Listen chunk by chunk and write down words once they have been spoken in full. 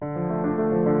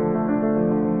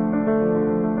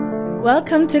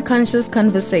Welcome to Conscious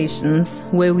Conversations,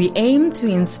 where we aim to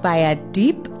inspire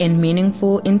deep and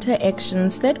meaningful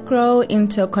interactions that grow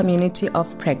into a community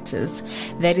of practice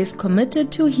that is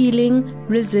committed to healing,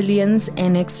 resilience,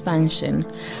 and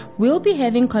expansion. We'll be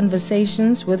having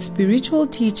conversations with spiritual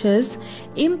teachers,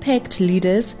 impact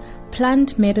leaders,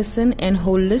 plant medicine, and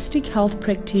holistic health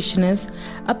practitioners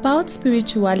about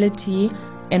spirituality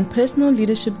and personal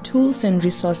leadership tools and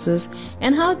resources,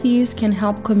 and how these can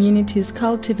help communities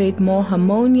cultivate more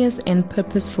harmonious and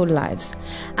purposeful lives.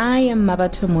 I am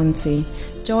Mabato Monte.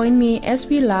 Join me as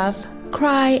we laugh,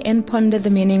 cry, and ponder the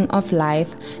meaning of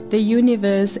life, the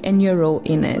universe, and your role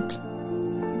in it.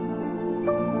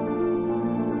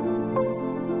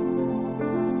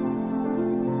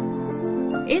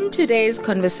 In today's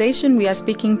conversation, we are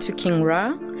speaking to King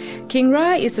Ra. King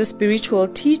Ra is a spiritual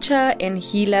teacher and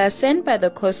healer sent by the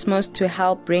cosmos to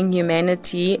help bring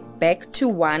humanity back to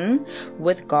one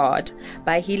with God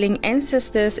by healing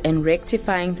ancestors and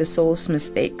rectifying the soul's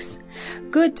mistakes.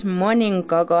 Good morning,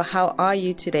 Gogo. How are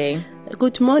you today?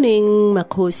 Good morning,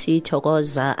 Makosi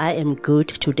Togoza. I am good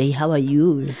today. How are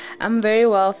you? I'm very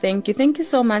well, thank you. Thank you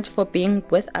so much for being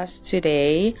with us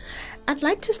today. I'd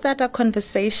like to start our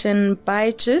conversation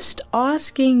by just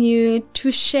asking you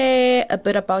to share a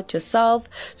bit about yourself,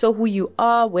 so who you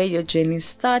are, where your journey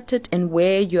started, and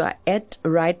where you are at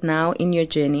right now in your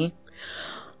journey.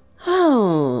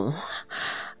 Oh,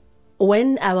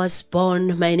 when I was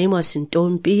born, my name was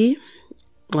Ntombi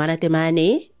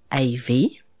Mwanatemane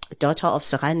Ivy, daughter of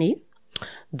Sakani.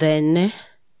 Then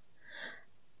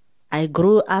I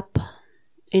grew up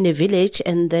in a village,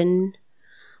 and then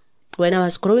when I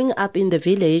was growing up in the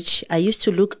village, I used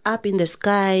to look up in the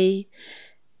sky,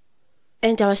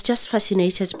 and I was just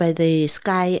fascinated by the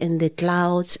sky and the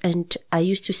clouds, and I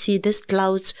used to see these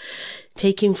clouds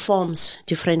taking forms,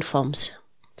 different forms.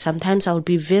 Sometimes I would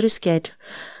be very scared,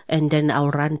 and then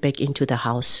I'll run back into the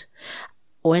house.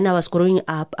 When I was growing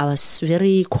up, I was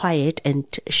very quiet and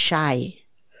shy,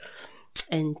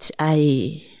 and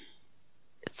I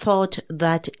thought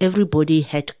that everybody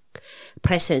had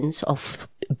presence of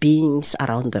beings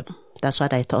around them. That's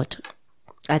what I thought.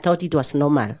 I thought it was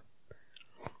normal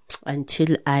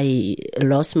until I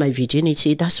lost my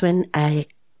virginity. That's when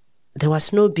there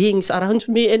was no beings around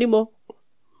me anymore.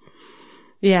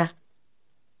 Yeah.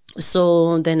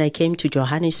 So then I came to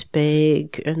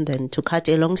Johannesburg, and then to cut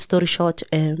a long story short,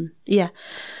 yeah,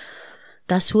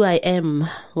 that's who I am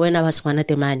when I was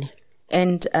Mwanatemane.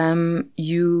 And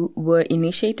you were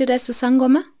initiated as a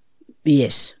Sangoma?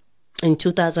 Yes. In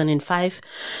 2005,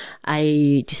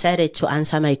 I decided to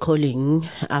answer my calling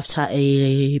after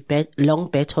a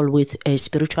long battle with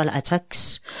spiritual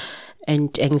attacks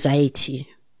and anxiety.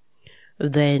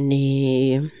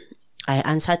 Then I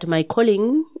answered my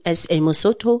calling as a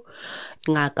Mosotho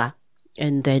Ngaka.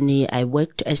 And then I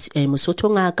worked as a Mosotho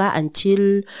Ngaka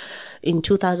until in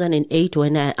 2008,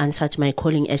 when I answered my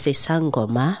calling as a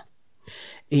Sangoma,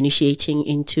 initiating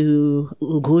into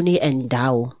Nguni and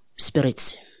Dao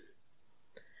spirits.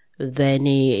 Then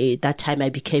that time I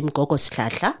became Gogo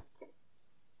Slahla.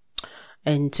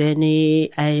 And then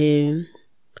in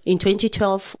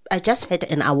 2012, I just had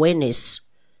an awareness.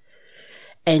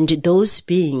 And those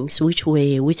beings which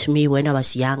were with me when I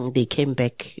was young, they came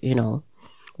back,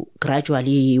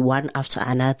 gradually, one after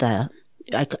another.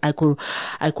 I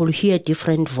could hear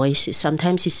different voices.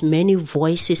 Sometimes it's many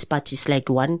voices, but it's like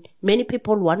many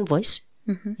people, one voice.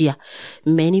 Mm-hmm. Yeah.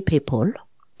 Many people,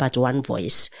 but one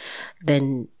voice.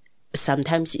 Then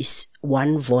sometimes it's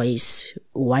one voice,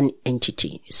 one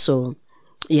entity. So,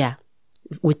 yeah,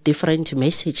 with different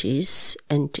messages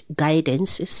and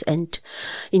guidances and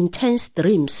intense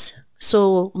dreams.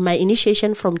 So my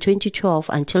initiation from 2012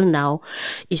 until now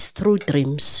is through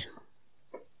dreams.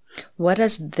 What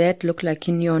does that look like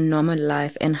in your normal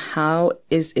life, and how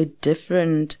is it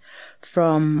different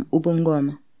from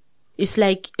Ubungoma? It's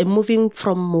like moving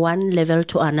from one level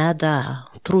to another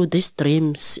through these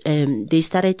dreams. They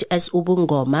started as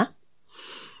Ubungoma,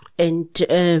 and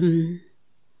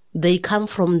they come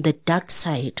from the dark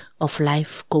side of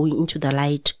life, going into the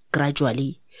light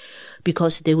gradually,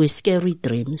 because they were scary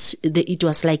dreams. It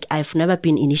was like I've never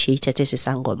been initiated as a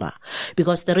Sangoma,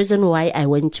 because the reason why I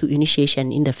went to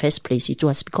initiation in the first place, it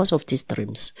was because of these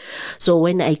dreams. So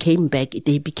when I came back,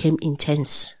 they became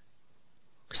intense.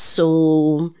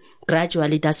 So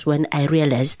gradually, that's when I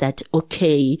realized that,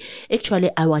 okay,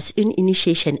 actually I was in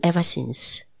initiation ever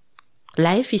since.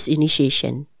 Life is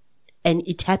initiation, and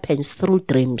it happens through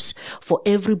dreams for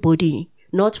everybody,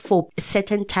 not for a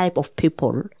certain type of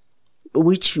people,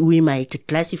 which we might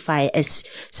classify as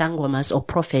Sangomas or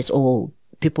prophets or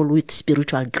people with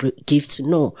spiritual gifts.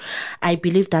 No, I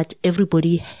believe that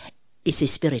everybody is a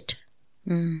spirit.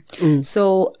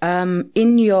 So,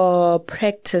 in your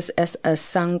practice as a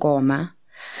Sangoma,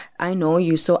 I know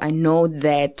you, so I know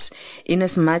that in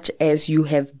as much as you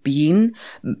have been,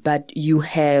 but you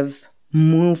have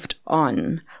moved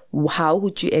on, how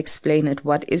would you explain it?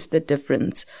 What is the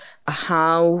difference?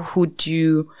 How would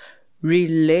you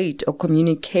relate or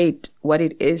communicate what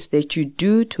it is that you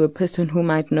do to a person who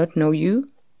might not know you?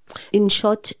 In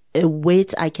short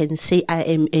words, I can say I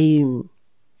am a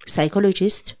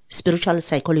psychologist, spiritual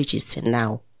psychologist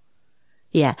now.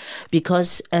 Yeah,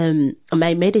 because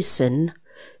my medicine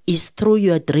is through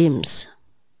your dreams.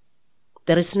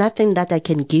 There is nothing that I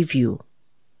can give you.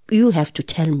 You have to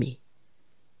tell me.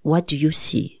 What do you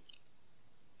see?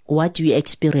 What do you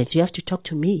experience? You have to talk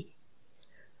to me.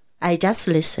 I just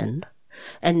listen.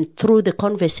 And through the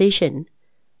conversation,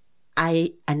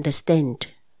 I understand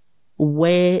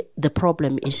where the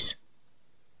problem is,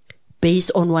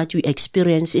 based on what you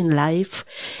experience in life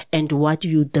and what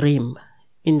you dream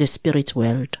in the spirit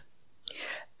world.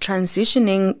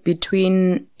 Transitioning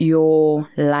between your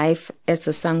life as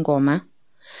a Sangoma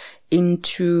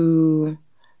into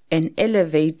an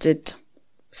elevated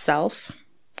self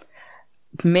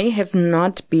may have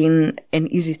not been an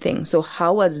easy thing. So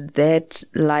how was that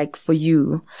like for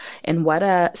you? And what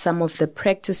are some of the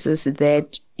practices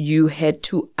that you had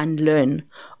to unlearn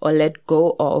or let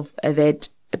go of that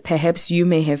perhaps you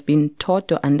may have been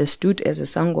taught or understood as a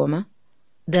Sangoma?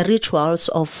 The rituals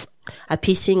of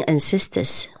appeasing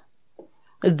ancestors,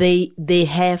 they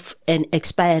have an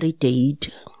expiry date.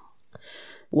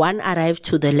 One arrived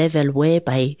to the level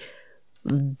whereby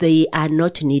they are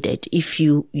not needed. If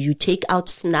you take out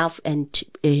snuff and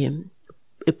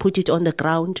put it on the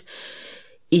ground,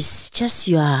 it's just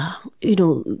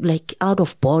like out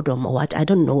of boredom or what, I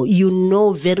don't know. You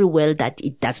know very well that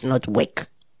it does not work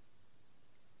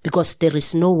because there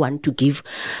is no one to give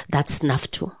that snuff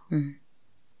to.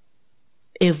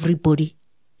 Everybody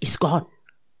is gone.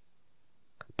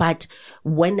 But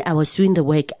when I was doing the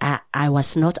work, I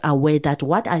was not aware that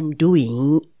what I'm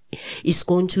doing is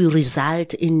going to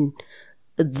result in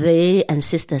their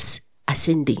ancestors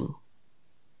ascending.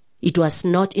 It was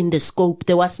not in the scope.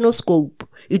 There was no scope.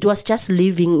 It was just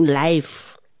living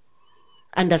life,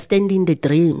 understanding the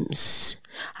dreams,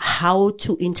 how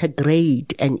to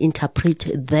integrate and interpret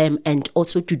them, and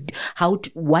also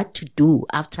what to do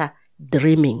after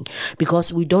dreaming.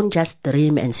 Because we don't just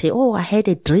dream and say, oh, I had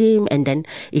a dream, and then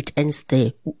it ends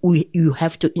there. You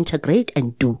have to integrate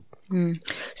and do.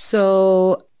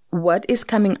 So what is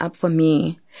coming up for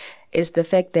me is the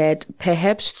fact that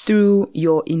perhaps through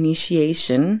your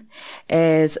initiation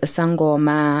as a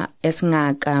Sangoma, as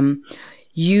Ngaka,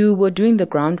 you were doing the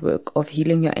groundwork of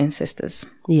healing your ancestors.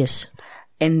 Yes.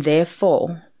 And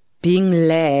therefore being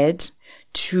led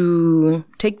to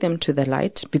take them to the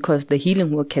light because the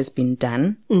healing work has been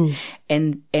done.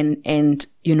 And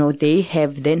they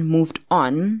have then moved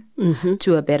on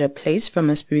to a better place from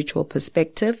a spiritual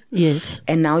perspective. Yes.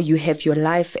 And now you have your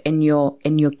life and your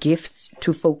gifts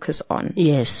to focus on.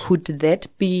 Yes. Could that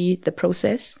be the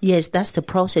process? Yes, that's the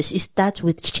process. It starts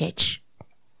with church.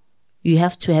 You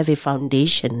have to have a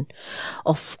foundation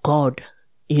of God,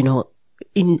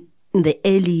 in the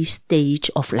early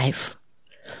stage of life.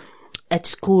 At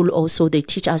school also, they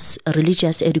teach us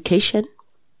religious education.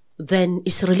 Then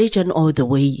it's religion all the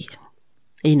way,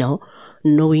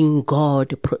 knowing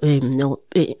God.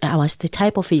 I was the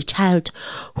type of a child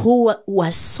who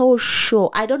was so sure.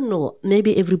 I don't know,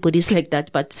 maybe everybody's like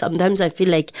that, but sometimes I feel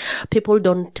like people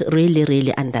don't really,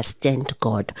 really understand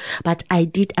God. But I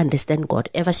did understand God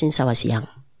ever since I was young.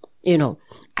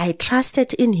 I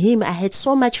trusted in Him. I had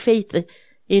so much faith,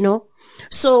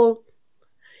 So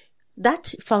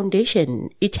that foundation,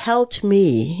 it helped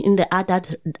me in the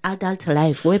adult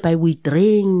life, whereby we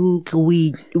drink,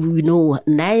 we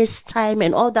nice time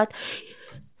and all that.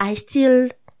 I still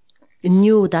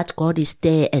knew that God is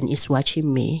there and is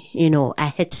watching me.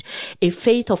 I had a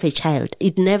faith of a child.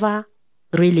 It never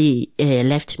really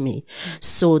left me.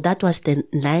 So that was the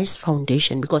nice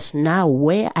foundation, because now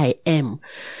where I am,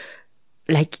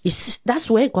 that's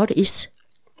where God is.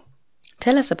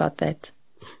 Tell us about that.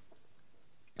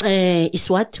 Is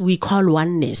what we call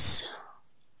oneness.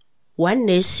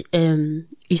 Oneness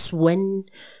is when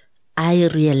I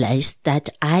realized that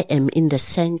I am in the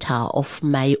center of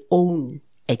my own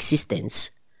existence.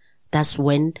 That's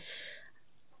when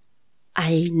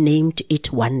I named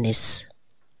it oneness.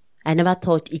 I never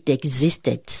thought it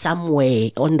existed somewhere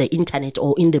on the internet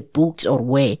or in the books or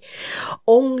where.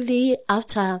 Only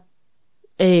after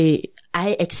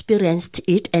I experienced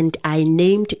it and I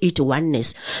named it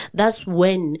oneness. That's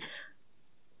when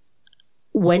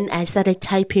I started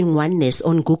typing oneness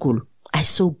on Google, I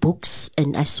saw books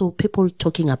and I saw people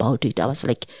talking about it. I was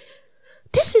like,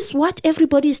 this is what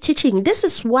everybody is teaching. This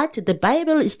is what the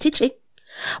Bible is teaching.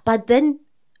 But then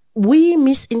we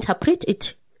misinterpret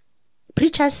it.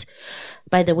 Preachers,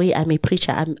 by the way, I'm a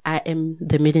preacher. I am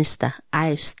the minister.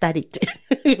 I studied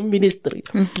ministry.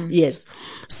 Mm-hmm. Yes.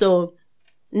 So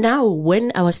now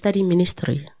when I was studying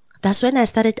ministry, that's when I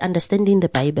started understanding the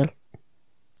Bible.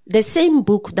 The same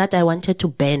book that I wanted to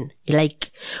ban,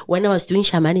 like when I was doing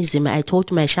shamanism, I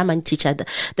told my shaman teacher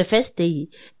the first day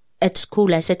at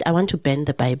school, I said, I want to ban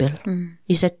the Bible. Mm.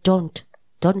 He said, don't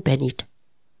ban it.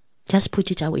 Just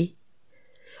put it away.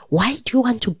 Why do you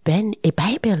want to ban a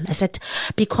Bible? I said,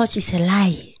 because it's a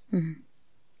lie. Mm.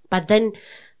 But then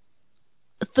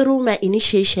through my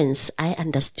initiations, I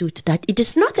understood that it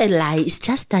is not a lie. It's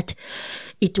just that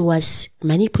it was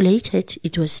manipulated.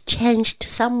 It was changed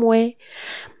somewhere.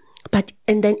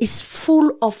 And then it's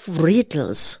full of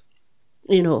riddles.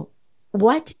 You know,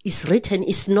 what is written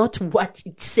is not what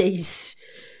it says.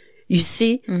 You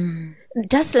see? Mm.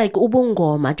 Just like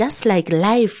ubungoma, just like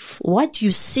life, what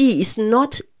you see is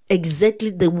not exactly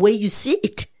the way you see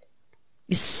it.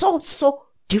 It's so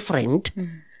different.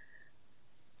 Mm.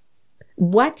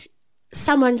 What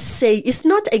someone say is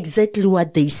not exactly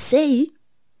what they say.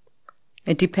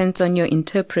 It depends on your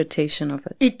interpretation of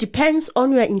it. It depends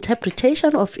on your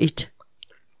interpretation of it.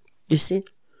 You see?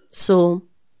 So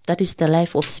that is the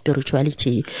life of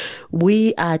spirituality.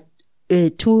 We are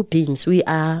two beings. We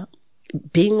are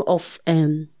being of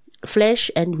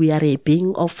flesh and we are a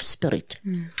being of spirit.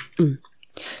 Mm. Mm.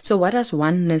 So what does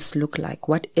oneness look like?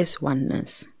 What is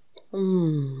oneness?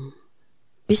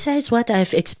 Besides what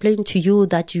I've explained to you,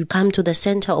 that you come to the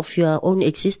center of your own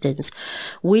existence,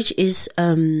 which is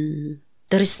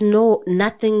there is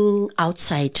nothing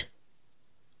outside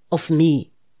of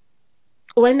me.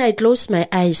 When I close my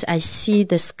eyes, I see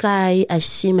the sky, I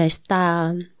see my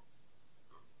star,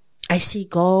 I see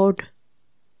God.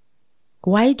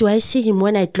 Why do I see him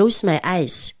when I close my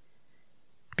eyes?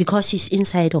 Because he's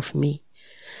inside of me.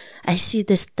 I see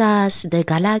the stars, the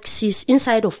galaxies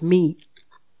inside of me.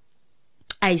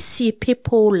 I see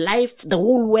people, life, the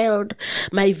whole world,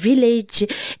 my village,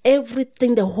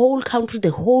 everything, the whole country,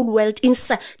 the whole world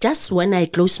inside. Just when I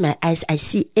close my eyes, I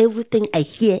see everything, I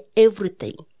hear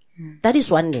everything. Mm. That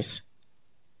is oneness.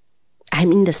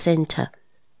 I'm in the center.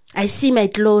 I see my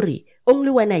glory only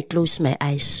when I close my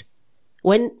eyes.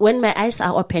 When my eyes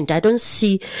are opened, I just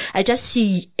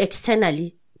see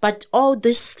externally. But all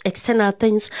these external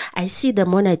things, I see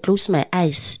them when I close my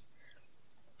eyes,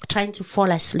 trying to fall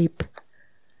asleep.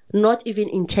 Not even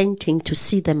intending to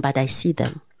see them, but I see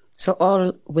them. So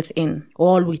all within?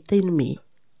 All within me.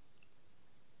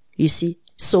 You see?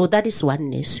 So that is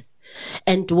oneness.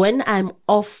 And when I'm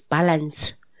off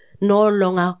balance, no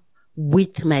longer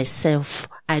with myself,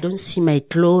 I don't see my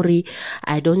glory.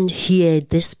 I don't hear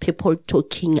these people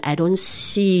talking. I don't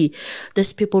see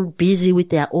these people busy with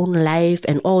their own life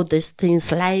and all these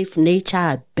things, life,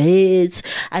 nature, birds.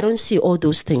 I don't see all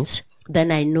those things.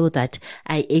 Then I know that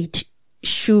I ate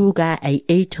sugar, I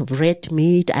ate red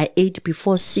meat, I ate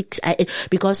before 6,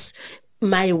 because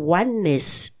my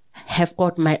oneness have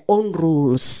got my own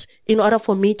rules. In order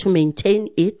for me to maintain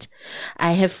it,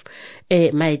 I have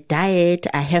my diet,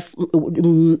 I have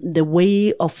the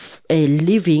way of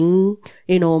living,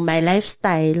 my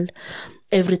lifestyle,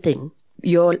 everything.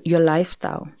 Your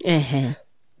lifestyle. Uh-huh.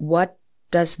 What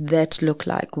does that look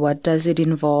like? What does it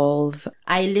involve?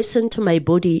 I listen to my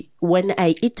body. When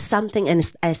I eat something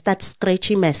and I start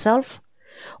stretching myself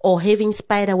or having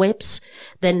spider webs,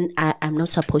 then I'm not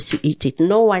supposed to eat it.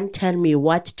 No one tell me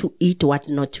what to eat, what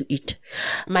not to eat.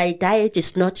 My diet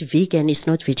is not vegan, it's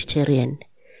not vegetarian.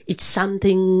 It's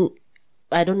something,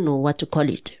 I don't know what to call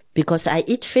it, because I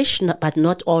eat fish, but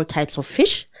not all types of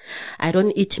fish. I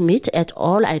don't eat meat at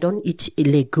all. I don't eat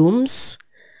legumes.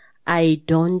 I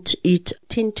don't eat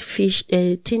tinned fish,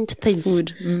 tinned things.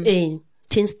 Food.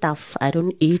 Tinned stuff. I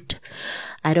don't eat.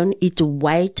 I don't eat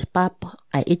white pap.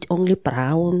 I eat only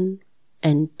brown.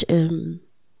 And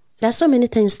there's so many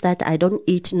things that I don't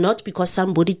eat, not because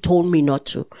somebody told me not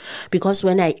to. Because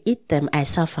when I eat them, I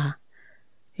suffer.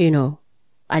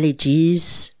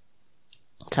 Allergies.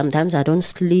 Sometimes I don't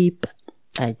sleep.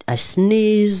 I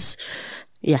sneeze.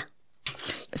 Yeah.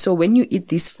 So when you eat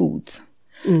these foods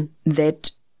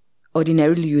that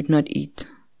ordinarily you would not eat,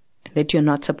 that you're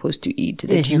not supposed to eat,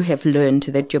 that you have learned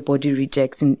that your body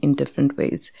rejects in different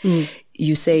ways,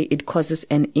 you say it causes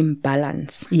an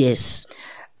imbalance. Yes.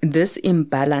 This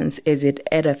imbalance, is it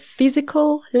at a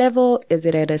physical level? Is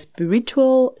it at a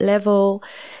spiritual level?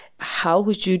 How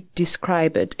would you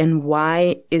describe it? And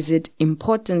why is it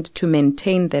important to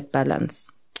maintain that balance?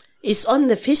 It's on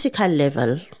the physical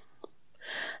level,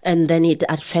 and then it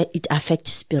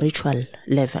affects spiritual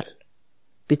level.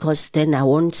 Because then I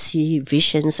won't see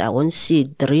visions, I won't see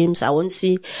dreams, I won't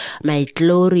see my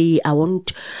glory, I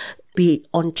won't be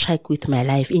on track with my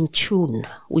life, in tune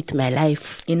with my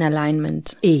life. In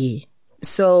alignment.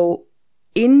 So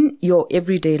in your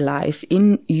everyday life,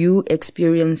 in you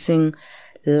experiencing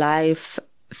life,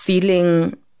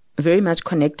 feeling very much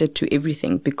connected to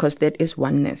everything, because that is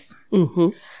oneness. Mm-hmm.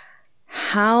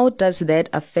 How does that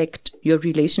affect your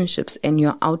relationships and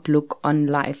your outlook on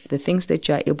life, the things that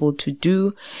you are able to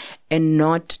do and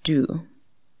not do?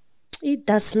 It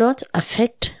does not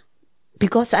affect,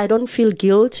 because I don't feel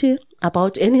guilty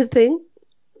about anything.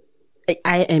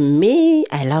 I am me.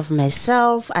 I love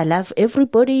myself. I love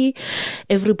everybody.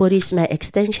 Everybody is my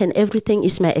extension. Everything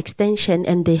is my extension,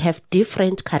 and they have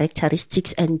different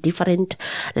characteristics and different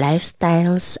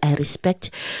lifestyles. I respect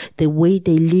the way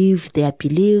they live, their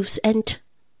beliefs, and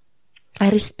I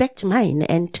respect mine,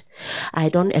 and I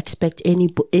don't expect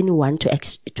anyone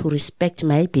to respect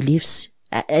my beliefs.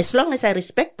 As long as I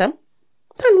respect them,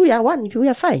 then we are one, we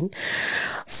are fine.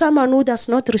 Someone who does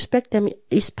not respect them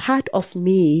is part of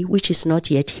me which is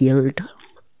not yet healed.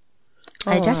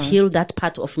 I just heal that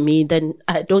part of me, then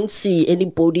I don't see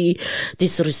anybody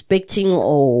disrespecting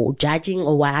or judging,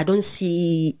 or I don't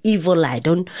see evil.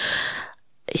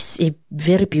 It's a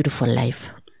very beautiful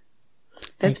life.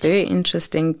 That's very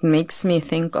interesting. It makes me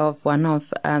think of one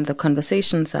of the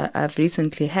conversations I've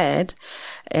recently had.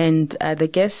 And the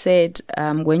guest said,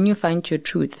 when you find your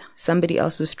truth, somebody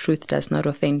else's truth does not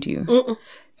offend you. Mm-mm.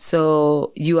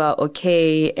 So you are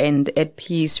okay and at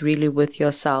peace really with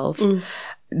yourself.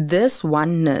 This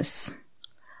oneness,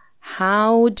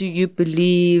 how do you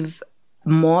believe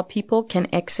more people can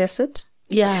access it?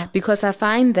 Yeah. Because I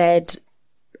find that,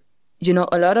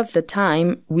 a lot of the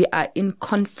time we are in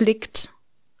conflict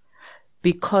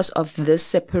because of this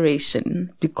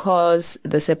separation, because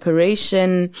the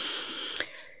separation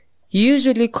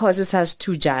usually causes us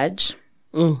to judge,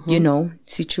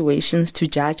 situations, to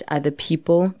judge other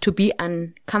people, to be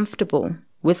uncomfortable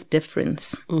with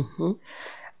difference. Mm-hmm.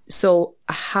 So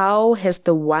how has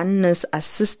the oneness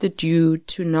assisted you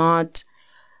to not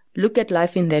look at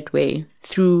life in that way,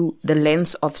 through the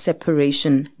lens of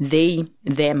separation, they,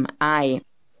 them, I?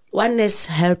 Oneness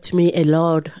helped me a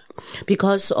lot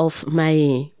because of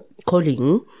my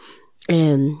calling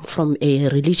from a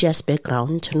religious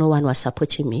background. No one was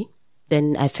supporting me.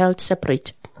 Then I felt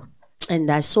separate,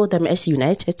 and I saw them as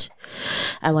united.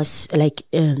 I was like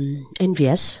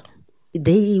envious.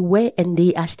 They were and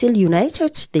they are still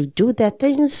united. They do their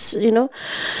things, They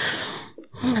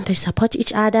support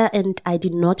each other, and I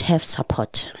did not have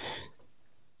support.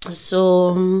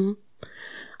 So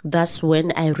that's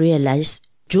when I realized,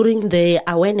 during the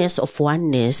awareness of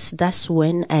oneness, that's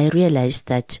when I realized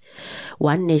that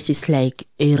oneness is like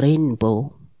a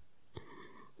rainbow,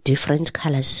 different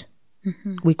colors.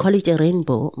 Mm-hmm. We call it a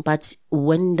rainbow, but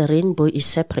when the rainbow is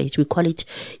separate, we call it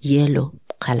yellow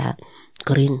color,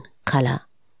 green color,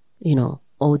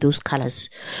 all those colors.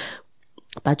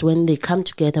 But when they come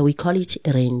together, we call it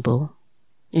a rainbow.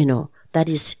 That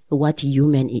is what a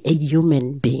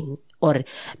human being or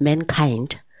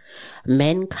mankind,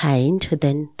 then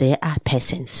there are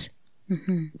persons,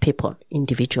 people,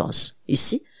 individuals, you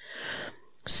see.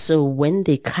 So when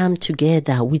they come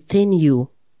together within you,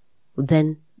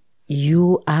 then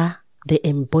you are the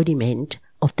embodiment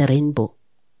of the rainbow.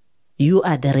 You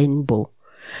are the rainbow.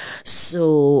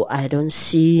 So I don't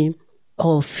see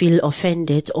or feel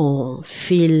offended or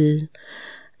feel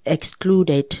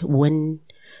excluded when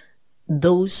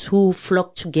those who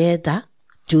flock together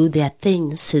do their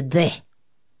things there.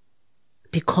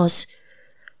 Because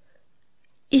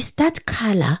it's that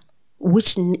color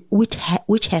which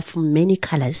have many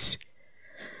colors.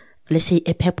 Let's say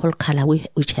a purple color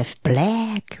which have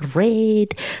black,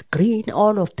 red, green,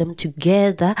 all of them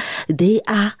together. They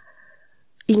are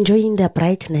enjoying their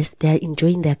brightness. They are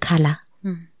enjoying their color.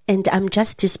 And I'm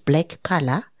just this black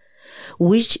color,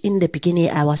 which in the beginning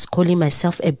I was calling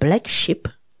myself a black sheep.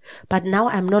 But now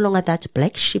I'm no longer that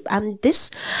black sheep. I'm this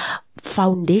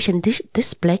foundation,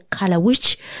 this black color,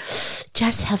 which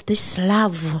just have this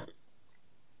love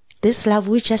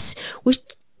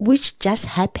which just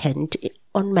happened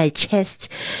on my chest,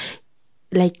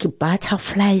 like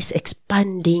butterflies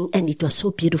expanding, and it was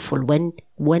so beautiful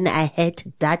when I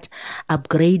had that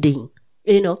upgrading,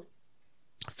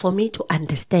 for me to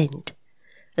understand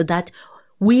that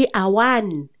we are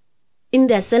one. In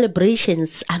their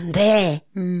celebrations, I'm there.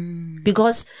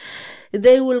 Because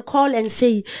they will call and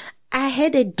say, I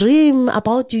had a dream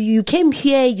about you. You came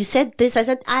here, you said this. I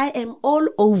said, I am all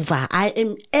over. I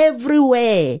am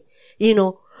everywhere. You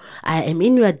know, I am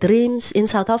in your dreams in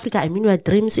South Africa. I'm in your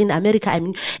dreams in America. I'm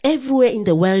in everywhere in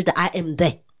the world. I am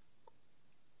there.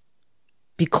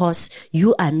 Because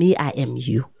you are me, I am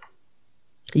you.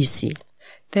 You see.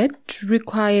 That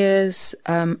requires,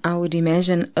 I would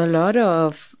imagine, a lot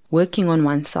of working on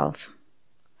oneself.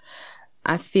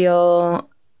 I feel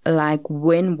like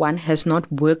when one has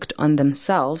not worked on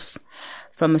themselves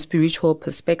from a spiritual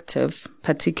perspective,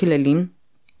 particularly,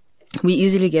 we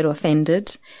easily get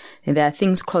offended. And there are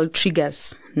things called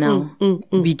triggers now.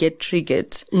 We get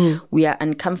triggered. We are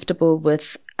uncomfortable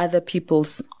with other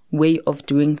people's way of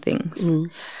doing things.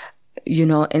 You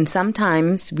know, and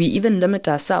sometimes we even limit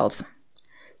ourselves.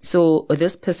 So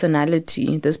this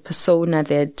personality, this persona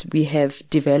that we have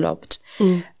developed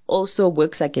also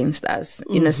works against us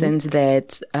in a sense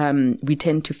that we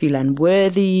tend to feel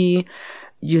unworthy.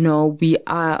 You know, we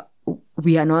are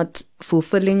not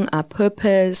fulfilling our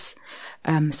purpose.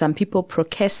 Some people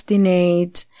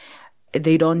procrastinate.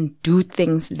 They don't do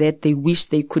things that they wish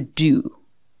they could do.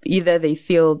 Either they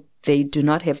feel they do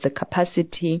not have the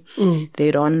capacity. They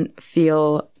don't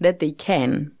feel that they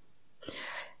can.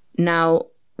 Now,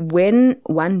 when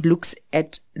one looks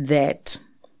at that,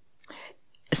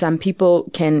 some people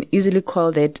can easily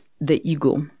call that the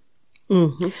ego.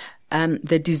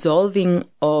 The dissolving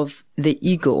of the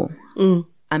ego,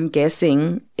 I'm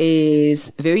guessing,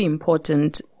 is very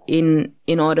important in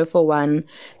order for one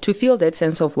to feel that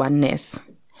sense of oneness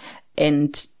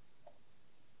and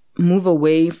move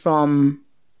away from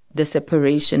the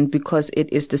separation, because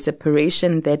it is the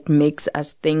separation that makes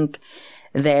us think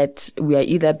that we are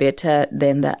either better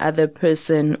than the other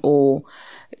person, or,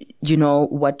 you know,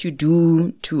 what you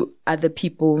do to other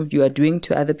people, you are doing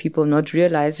to other people, not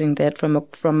realizing that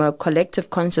from a collective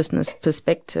consciousness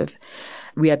perspective,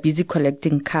 we are busy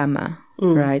collecting karma,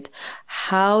 right?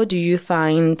 How do you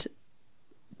find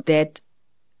that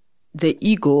the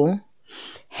ego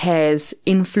has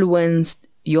influenced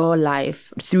your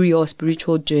life through your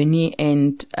spiritual journey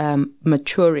and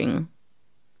maturing?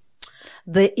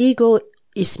 The ego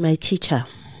is my teacher.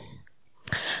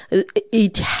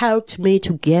 It helped me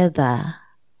to gather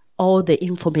all the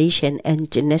information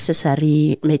and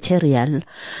necessary material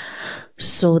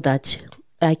so that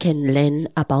I can learn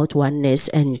about oneness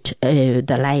and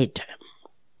the light.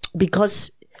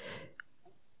 Because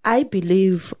I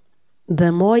believe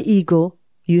the more ego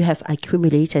you have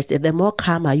accumulated, the more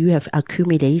karma you have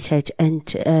accumulated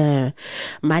and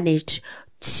managed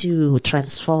to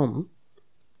transform,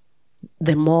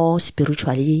 the more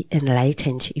spiritually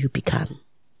enlightened you become.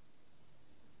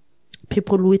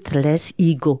 People with less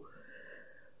ego,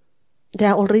 they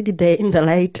are already there in the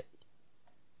light.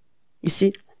 You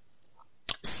see?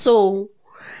 So,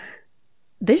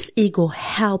 this ego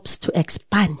helps to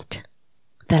expand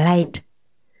the light.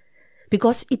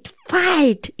 Because it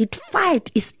fight, is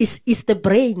the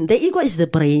brain. The ego is the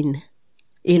brain,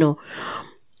 you know.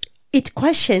 It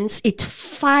questions, it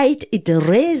fight, it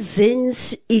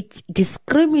reasons, it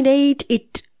discriminate,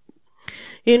 it,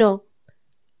 you know.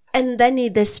 And then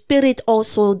the spirit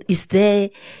also is there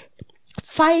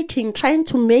fighting, trying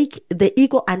to make the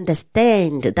ego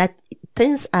understand that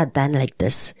things are done like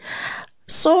this.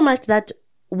 So much that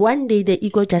one day the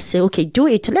ego just say, okay, do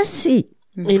it, let's see,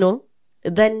 you know.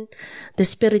 Then the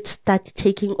spirit starts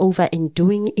taking over and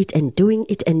doing it and doing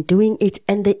it and doing it.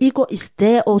 And the ego is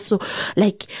there also.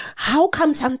 Like, how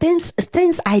come some things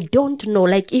I don't know?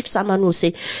 Like, if someone will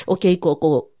say, okay,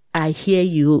 go, I hear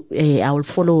you, I will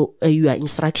follow your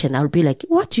instruction. I'll be like,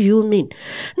 what do you mean?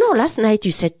 No, last night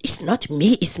you said, it's not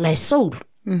me, it's my soul.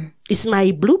 It's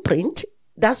my blueprint.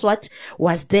 That's what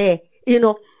was there, you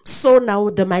know. So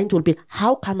now the mind will be,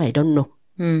 how come I don't know?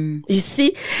 You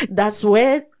see, that's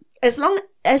where, as long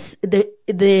as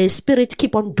the spirit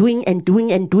keep on doing and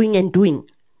doing and doing and doing,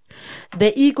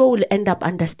 the ego will end up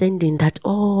understanding that,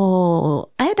 oh,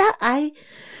 either I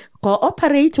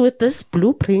cooperate with this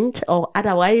blueprint or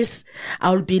otherwise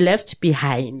I'll be left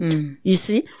behind. You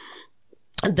see?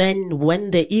 Then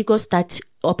when the ego starts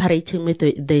operating with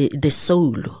the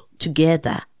soul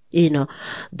together, you know,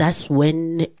 that's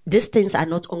when these things are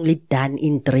not only done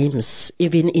in dreams,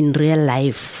 even in real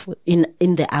life, in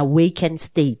the awakened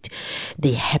state,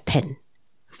 they happen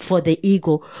for the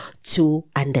ego to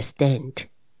understand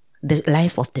the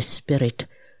life of the spirit.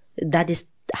 That is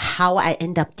how I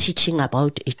end up teaching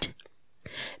about it,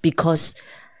 because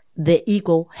the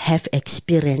ego have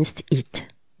experienced it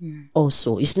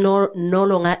also. It's no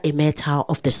longer a matter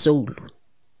of the soul,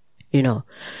 you know.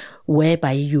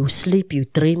 Whereby you sleep, you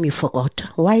dream, you forgot.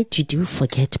 Why did you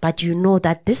forget? But you know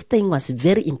that this thing was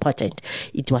very important.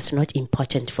 It was not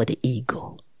important for the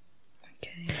ego.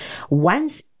 Okay.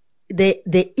 Once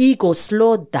the ego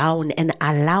slow down and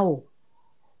allow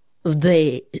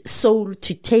the soul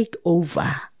to take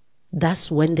over,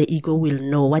 that's when the ego will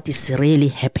know what is really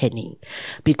happening,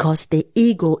 because the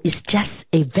ego is just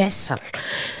a vessel.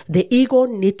 The ego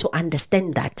need to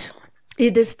understand that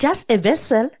it is just a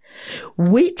vessel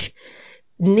which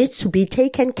needs to be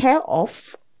taken care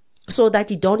of so that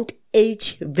it don't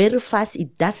age very fast,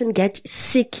 it doesn't get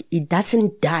sick, it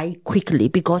doesn't die quickly,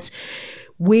 because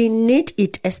we need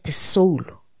it as the soul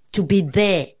to be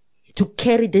there to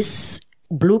carry this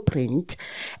blueprint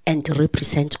and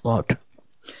represent God.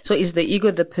 So is the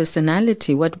ego the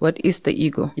personality? What is the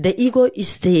ego? The ego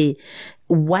is the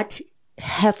what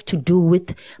have to do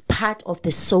with part of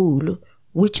the soul,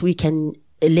 which we can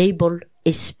label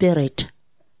a spirit.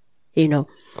 You know,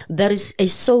 there is a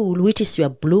soul which is your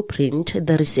blueprint.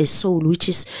 There is a soul which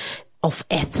is of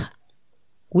earth,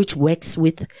 which works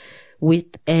with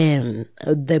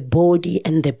the body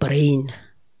and the brain.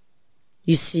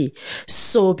 You see,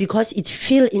 so because it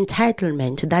feel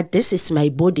entitlement that this is my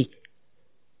body,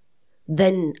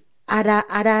 then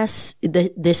others,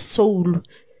 the soul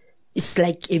is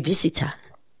like a visitor.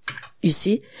 You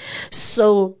see,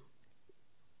 so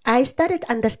I started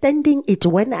understanding it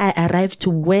when I arrived to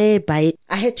whereby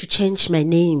I had to change my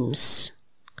names.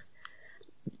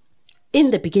 In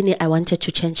the beginning, I wanted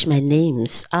to change my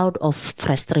names out of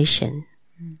frustration.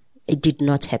 It did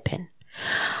not happen.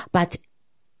 But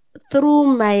through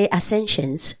my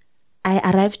ascensions, I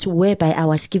arrived to whereby I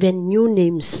was given new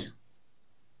names.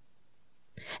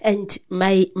 And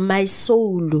my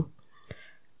soul,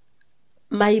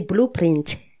 my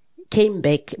blueprint came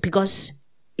back, because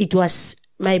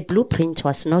my blueprint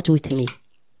was not with me.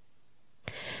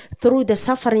 Through the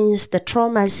sufferings, the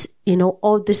traumas,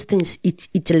 all these things,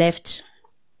 it left.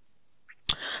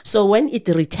 So when it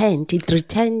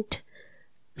returned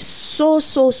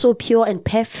so pure and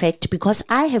perfect, because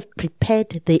I have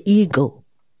prepared the ego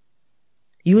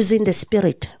using the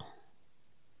spirit.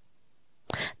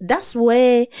 That's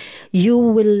where you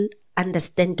will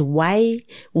understand why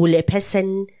will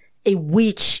a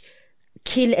witch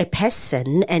kill a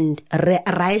person and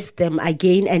rise them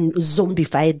again and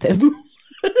zombify them.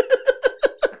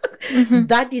 Mm-hmm.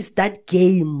 That is that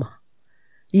game.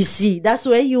 You see, that's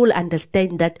where you will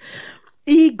understand that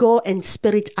ego and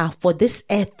spirit are for this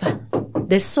earth.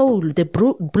 The soul, the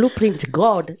blueprint,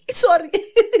 God. Sorry.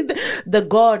 The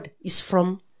God is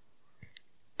from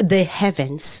the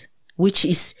heavens, which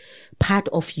is part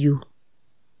of you.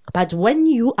 But when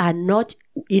you are not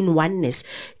in oneness,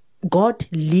 God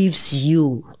leaves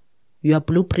you, your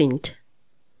blueprint.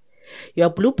 Your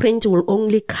blueprint will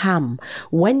only come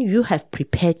when you have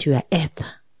prepared your earth.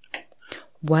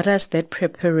 What does that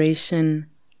preparation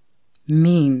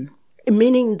mean?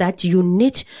 Meaning that you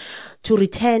need to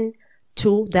return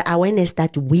to the awareness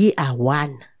that we are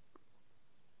one.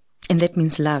 And that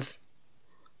means love.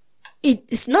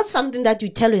 It's not something that you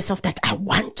tell yourself that I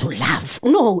want to love.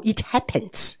 No, it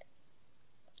happens.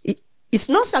 It's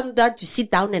not something that you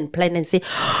sit down and plan and say,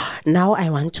 now I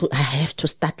have to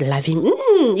start loving.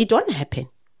 It don't happen.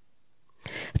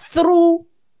 Through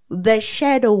the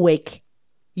shadow work,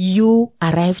 you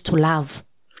arrive to love.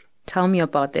 Tell me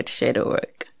about that shadow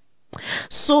work.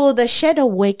 So the shadow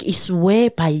work is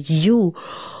whereby you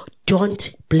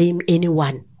don't blame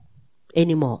anyone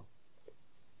anymore.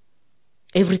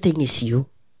 Everything is you.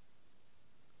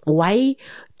 Why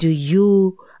do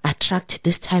you attract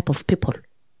this type of people?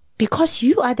 Because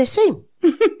you are the same. I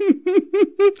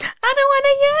don't want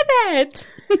to hear that.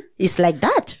 It's like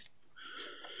that.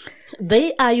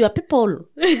 They are your people.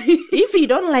 If you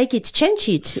don't like it, change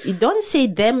it. You don't say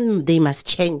them, they must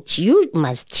change. You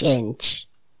must change.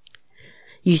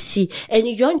 You see, and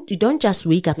you don't just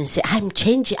wake up and say, I'm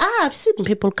changing. I've seen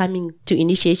people coming to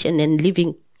initiation and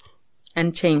leaving.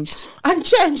 Unchanged.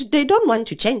 Unchanged. They don't want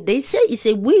to change. They say it's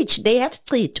a witch. They have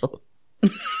street.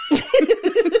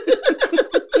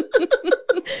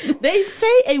 They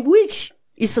say a witch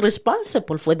is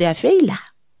responsible for their failure.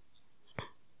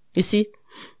 You see,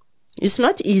 it's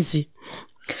not easy.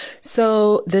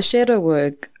 So the shadow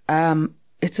work,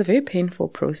 it's a very painful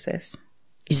process.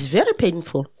 It's very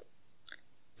painful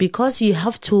because you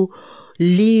have to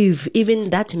leave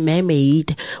even that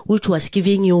mermaid which was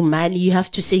giving you money. You have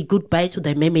to say goodbye to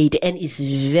the mermaid, and it's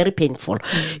very painful.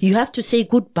 You have to say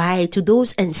goodbye to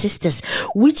those ancestors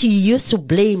which you used to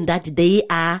blame that they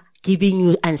are giving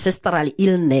you ancestral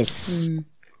illness.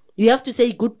 You have to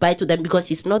say goodbye to them because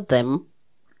it's not them.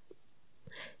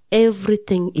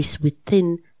 Everything is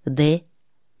within the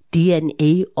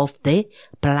DNA of the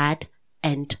blood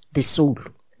and the soul.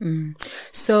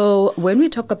 So when we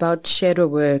talk about shadow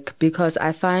work, because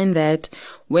I find that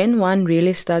when one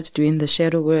really starts doing the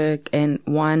shadow work and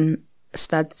one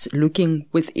starts looking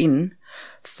within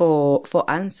for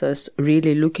answers,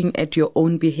 really looking at your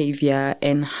own behavior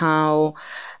and how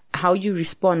you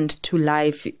respond to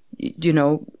life,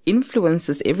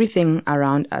 influences everything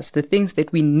around us. The things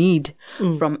that we need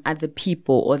from other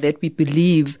people, or that we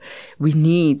believe we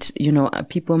need,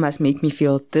 people must make me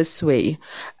feel this way,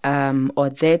 or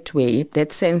that way,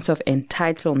 that sense of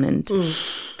entitlement.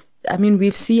 I mean,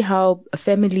 we see how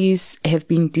families have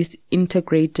been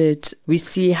disintegrated. We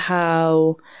see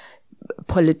how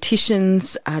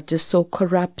politicians are just so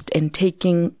corrupt and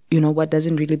taking, what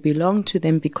doesn't really belong to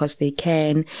them because they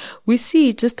can. We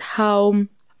see just how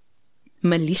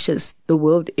malicious the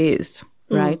world is,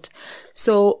 right?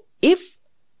 So if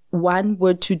one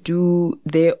were to do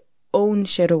their own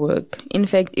shadow work, in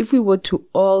fact, if we were to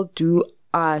all do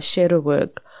our shadow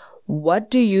work, what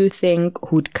do you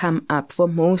think would come up for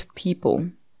most people?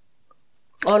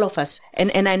 All of us.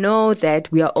 And I know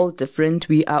that we are all different.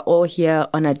 We are all here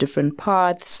on our different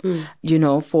paths,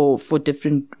 for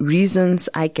different reasons,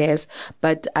 I guess.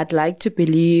 But I'd like to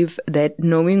believe that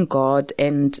knowing God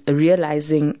and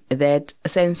realizing that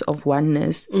sense of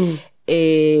oneness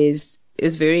is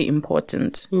very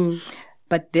important.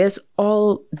 But there's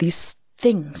all these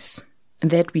things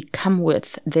that we come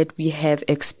with, that we have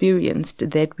experienced,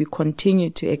 that we continue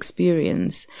to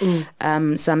experience.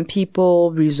 Some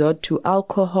people resort to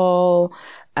alcohol,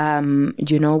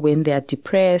 when they are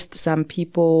depressed. Some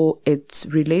people, it's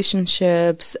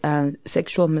relationships,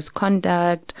 sexual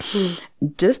misconduct,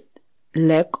 just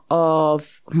lack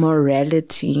of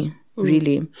morality,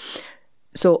 really.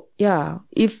 So yeah,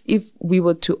 if we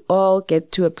were to all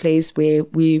get to a place where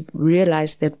we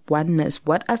realize that oneness,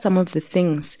 what are some of the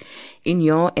things in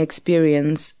your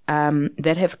experience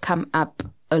that have come up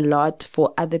a lot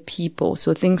for other people?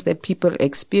 So things that people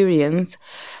experience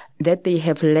that they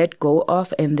have let go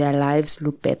of and their lives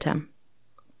look better.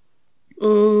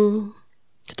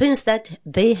 Things that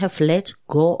they have let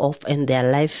go of and their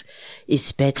life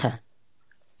is better.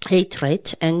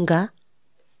 Hatred, anger.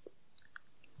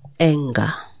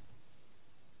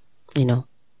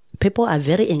 People are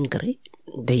very angry.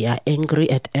 They are angry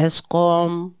at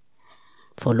ESCOM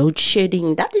for load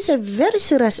shedding. That is a very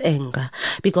serious anger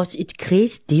because it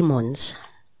creates demons,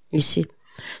 you see.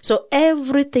 So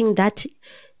everything that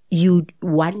you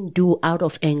want do out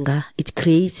of anger, it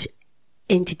creates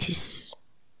entities,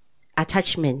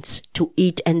 attachments to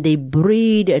it, and they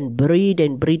breed and breed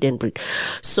and breed and breed.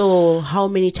 So how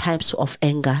many types of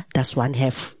anger does one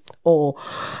have? Or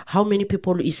how many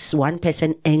people is one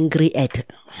person angry at?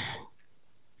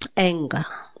 Anger,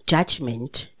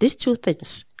 judgment, these two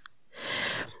things.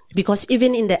 Because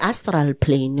even in the astral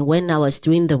plane, when I was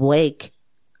doing the work,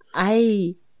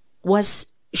 I was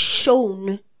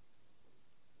shown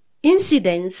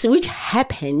incidents which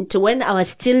happened when I was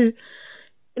still,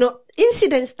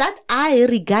 incidents that I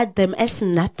regard them as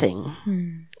nothing.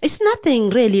 It's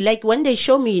nothing really. Like when they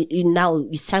show me now,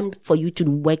 it's time for you to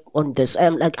work on this.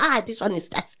 I'm like, this one is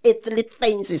that's earthly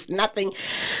things. It's nothing.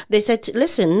 They said,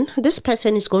 listen, this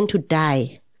person is going to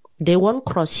die. They won't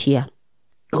cross here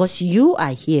because you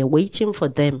are here waiting for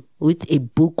them with a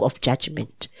book of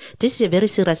judgment. This is a very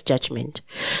serious judgment.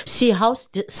 See how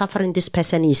suffering this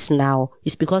person is now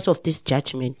is because of this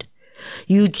judgment.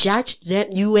 You judged them.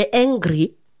 You were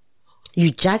angry.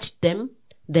 You judged them.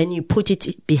 Then you put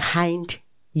it behind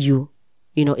you,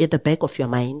 at the back of your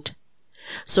mind.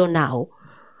 So now,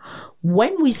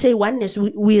 when we say oneness,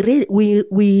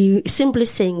 we simply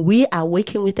saying we are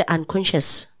working with the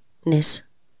unconsciousness,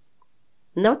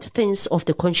 not things of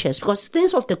the conscious. Because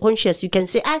things of the conscious, you can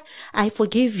say, I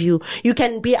forgive you. You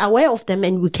can be aware of them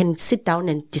and we can sit down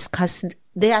and discuss.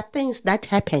 There are things that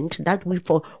happened that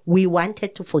we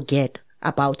wanted to forget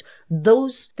about.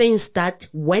 Those things that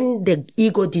when the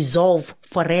ego dissolve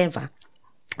forever,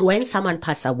 when someone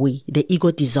passes away, the ego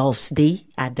dissolves. They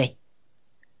are there.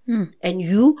 And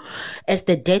you, as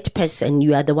the dead person,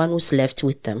 you are the one who's left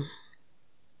with them.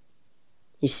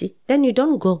 You see? Then you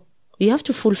don't go. You have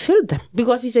to fulfill them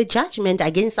because it's a judgment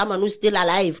against someone who's still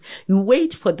alive. You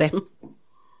wait for them.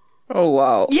 Oh,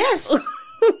 wow. Yes.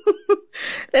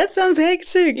 That sounds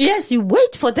hectic. Yes, you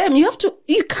wait for them. You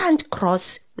can't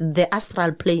cross the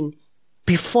astral plane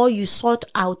before you sort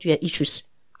out your issues.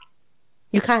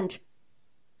 You can't.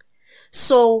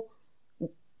 So,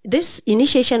 this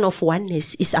initiation of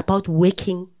oneness is about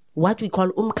working what we call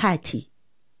umkati,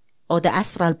 or the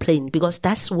astral plane, because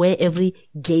that's where every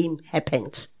game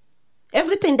happens.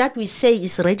 Everything that we say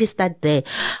is registered there,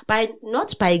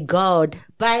 not by God,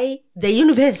 by the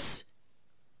universe.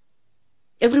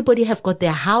 everybody have got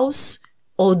their house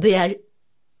or their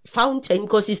fountain,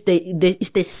 because it's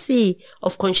the sea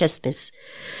of consciousness.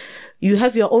 You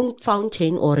have your own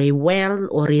fountain or a well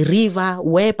or a river,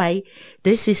 whereby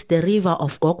this is the river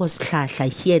of Gogos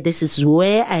Hlahla here. This is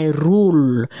where I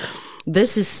rule.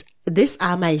 These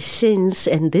are my sins,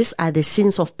 and these are the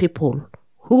sins of people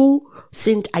who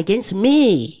sinned against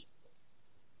me.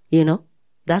 You know,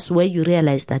 that's where you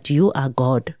realize that you are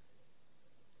God.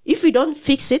 If you don't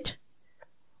fix it,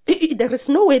 there is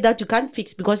no way that you can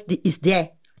fix, because it's there.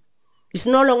 It's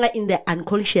no longer in the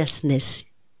unconsciousness.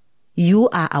 You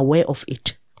are aware of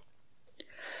it.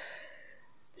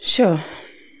 Sure.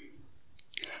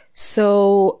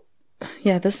 So,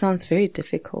 yeah, this sounds very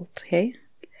difficult, hey?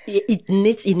 It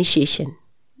needs initiation.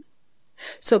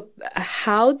 So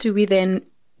how do we then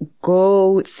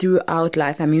go throughout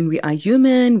life? I mean, we are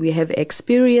human, we have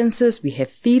experiences, we have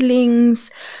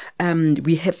feelings,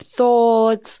 we have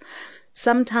thoughts.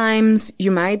 Sometimes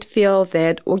you might feel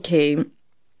that, okay,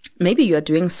 maybe you're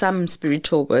doing some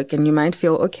spiritual work and you might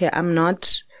feel, okay, I'm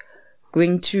not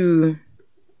going to,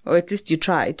 or at least you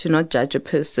try to not judge a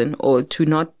person or to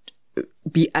not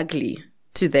be ugly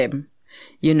to them,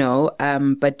 you know,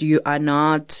 but you are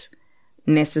not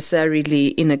necessarily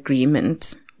in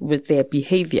agreement with their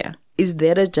behavior. Is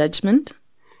there a judgment?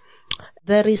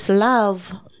 There is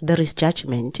love, there is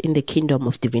judgment in the kingdom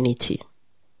of divinity.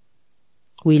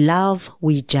 We love,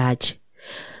 we judge.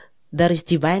 There is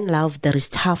divine love, there is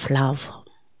tough love,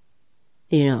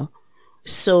 you know.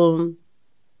 So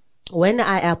when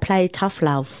I apply tough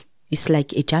love, it's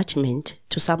like a judgment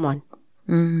to someone.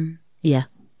 Mm. Yeah,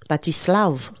 but it's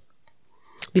love.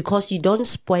 Because you don't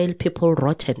spoil people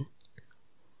rotten.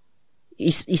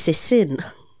 It's a sin.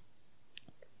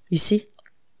 You see?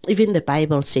 Even the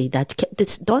Bible say that,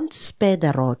 don't spare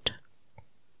the rod.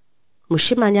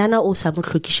 Moshimanyana o sa mo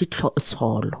hlokishe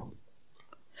tsholo.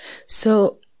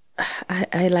 So,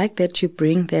 I like that you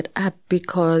bring that up,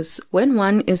 because when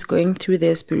one is going through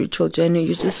their spiritual journey,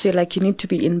 you just feel like you need to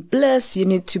be in bliss, you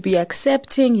need to be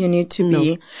accepting, you need to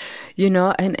be, you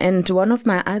know, and one of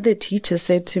my other teachers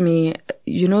said to me,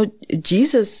 you know,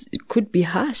 Jesus could be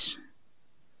harsh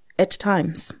at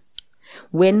times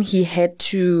when he had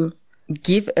to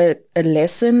give a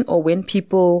lesson, or when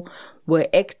people were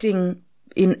acting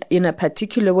in a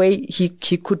particular way, he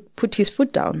could put his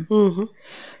foot down. Mm-hmm.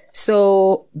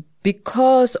 So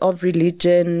because of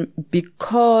religion,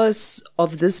 because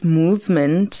of this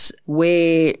movement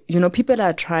where, you know, people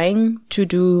are trying to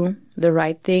do the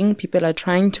right thing, people are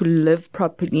trying to live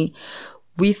properly,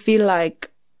 we feel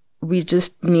like we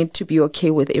just need to be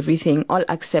okay with everything, all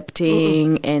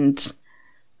accepting. Mm-hmm. And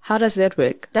how does that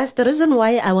work? That's the reason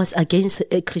why I was against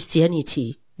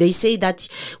Christianity. They say that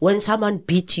when someone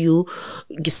beat you,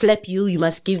 slap you, you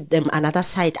must give them another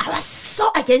side. I was so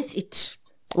against it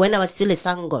when I was still a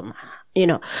sangoma, you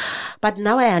know. But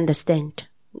now I understand.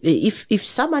 If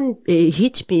someone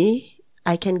hit me,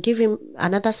 I can give him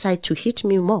another side to hit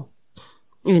me more.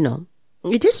 You know,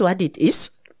 it is what it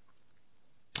is.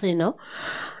 You know,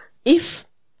 if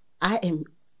I am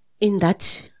in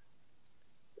that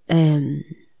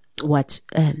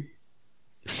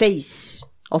phase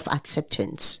of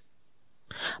acceptance,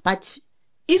 but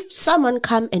if someone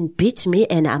come and beat me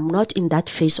and I'm not in that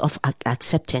phase of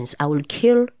acceptance, I will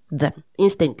kill them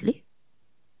instantly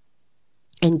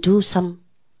and do some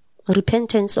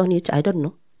repentance on it. I don't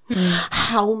know.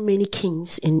 How many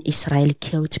kings in Israel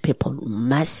killed people,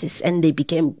 masses, and they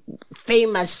became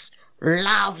famous,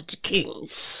 loved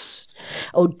kings,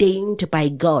 ordained by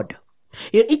God.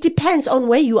 It depends on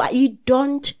where you are. You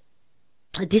don't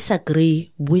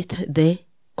disagree with the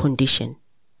condition.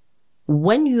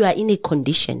 When you are in a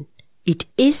condition, it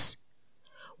is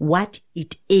what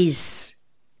it is.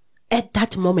 At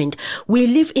that moment, we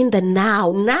live in the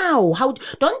now. Now,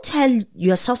 don't tell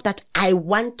yourself that I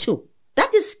want to.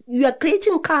 That is, you are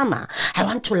creating karma. I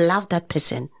want to love that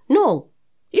person. No.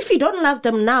 If you don't love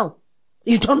them now,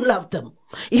 you don't love them.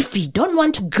 If you don't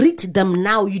want to greet them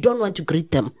now, you don't want to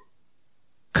greet them.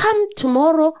 Come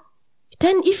tomorrow.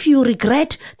 Then if you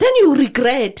regret, then you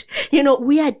regret. You know,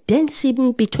 we are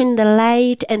dancing between the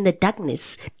light and the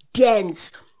darkness.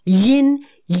 Dance. Yin,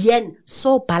 yang.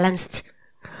 So balanced.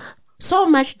 So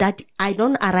much that I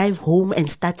don't arrive home and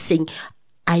start saying,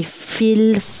 I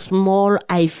feel small.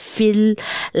 I feel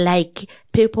like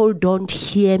people don't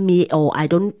hear me, or I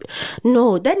don't.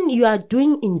 No, then you are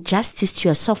doing injustice to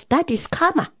yourself. That is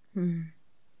karma.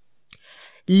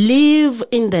 Live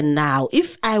in the now.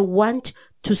 If I want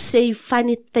to say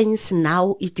funny things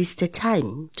now. It is the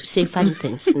time to say funny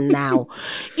things now.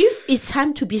 If it's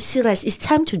time to be serious, it's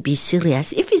time to be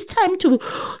serious. If it's time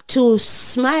to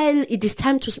smile, it is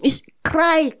time to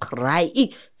cry.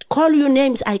 Call you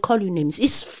names, I call you names.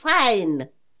 It's fine.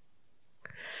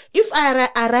 If I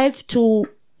arrive to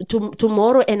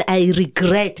tomorrow and I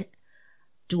regret,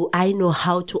 do I know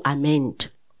how to amend?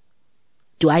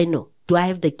 Do I know? Do I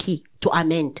have the key to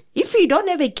amend? If you don't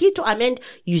have a key to amend,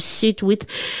 you sit with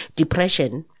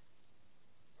depression.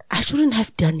 I shouldn't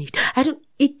have done it.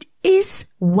 It is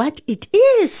what it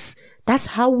is. That's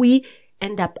how we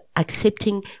end up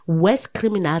accepting worse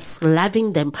criminals,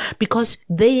 loving them, because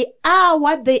they are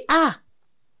what they are.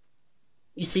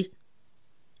 You see?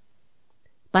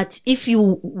 But if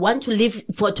you want to live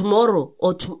for tomorrow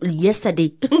or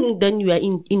yesterday, then you are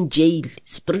in jail,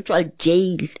 spiritual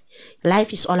jail.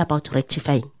 Life is all about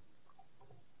rectifying.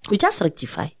 We just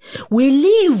rectify. We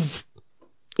live,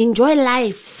 enjoy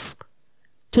life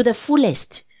to the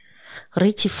fullest.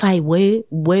 Rectify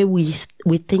where we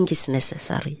think is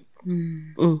necessary.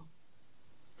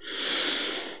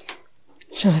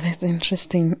 Sure, that's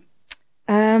interesting.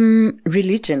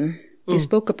 Religion. You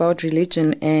spoke about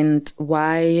religion and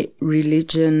why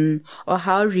religion, or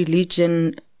how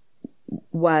religion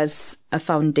was a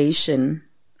foundation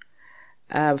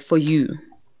for you.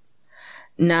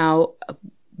 Now,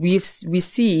 we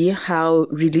see how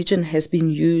religion has been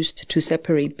used to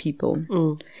separate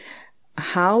people.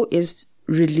 How is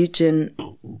religion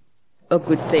a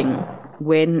good thing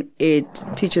when it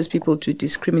teaches people to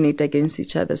discriminate against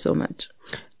each other so much?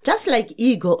 Just like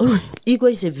ego. Ego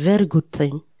is a very good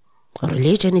thing.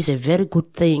 Religion is a very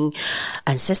good thing.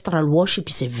 Ancestral worship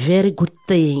is a very good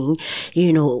thing.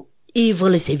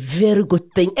 Evil is a very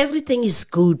good thing. Everything is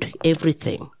good.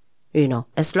 Everything.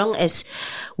 As long as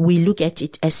we look at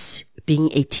it as being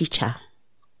a teacher.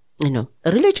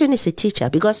 Religion is a teacher,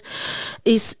 because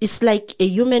it's like a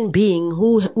human being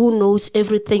who knows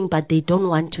everything, but they don't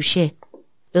want to share.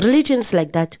 Religion is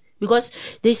like that. Because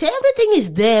they say everything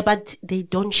is there, but they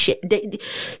don't share.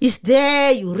 It's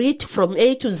there, you read from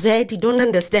A to Z, you don't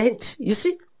understand. You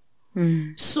see?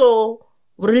 So,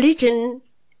 religion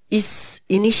is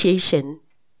initiation.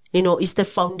 It's the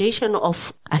foundation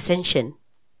of ascension.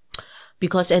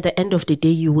 Because at the end of the day,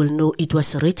 you will know it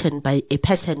was written by a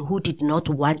person who did not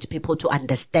want people to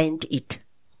understand it.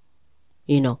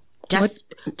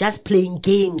 Just playing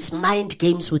games, mind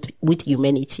games with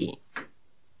humanity.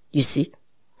 You see?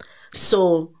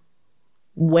 So,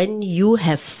 when you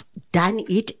have done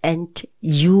it and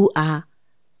you are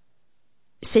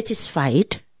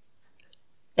satisfied,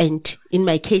 and in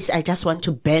my case, I just want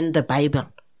to burn the Bible,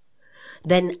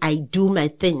 then I do my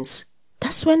things.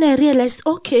 That's when I realized,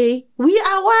 okay, we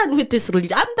are one with this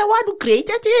religion. I'm the one who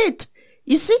created it.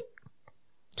 You see?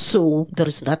 So, there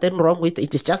is nothing wrong with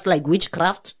it. It's just like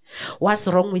witchcraft. What's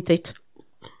wrong with it?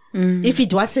 If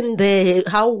it wasn't there,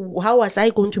 how was I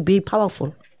going to be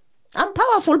powerful? I'm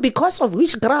powerful because of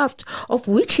witchcraft, of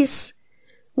witches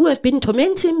who have been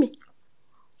tormenting me,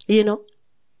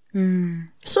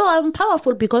 So I'm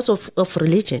powerful because of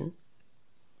religion.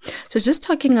 So just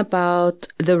talking about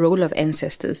the role of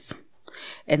ancestors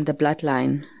and the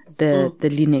bloodline, the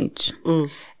lineage,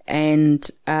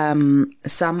 and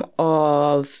some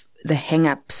of the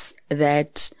hang-ups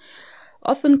that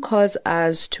often cause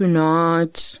us to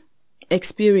not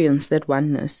experience that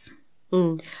oneness.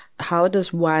 How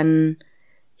does one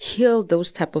heal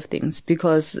those type of things?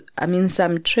 Because,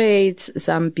 some traits,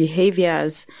 some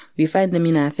behaviors, we find them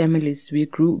in our families. We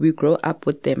grow up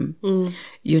with them,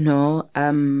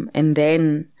 and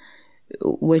then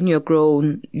when you're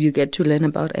grown, you get to learn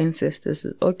about ancestors.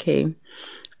 Okay.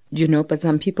 But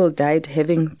some people died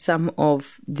having some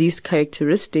of these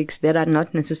characteristics that are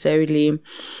not necessarily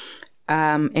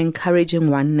encouraging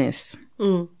oneness.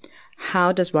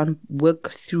 How does one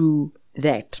work through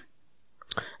that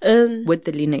with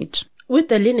the lineage? With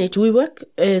the lineage, we work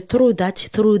through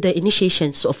the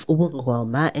initiations of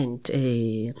Ubungoma and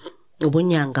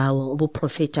Ubunyanga,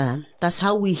 Ubuprofeta. That's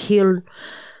how we heal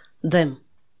them.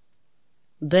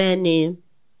 Then,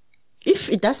 if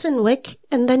it doesn't work,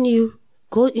 and then you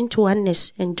go into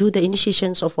oneness and do the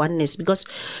initiations of oneness, because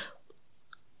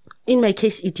in my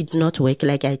case, it did not work.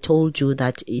 Like I told you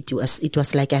that it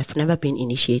was like I've never been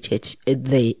initiated,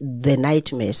 the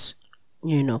nightmares,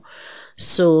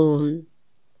 So,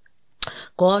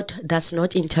 God does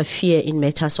not interfere in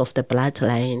matters of the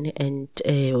bloodline, and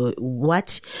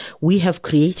what we have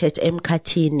created,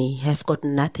 Mkatini, have got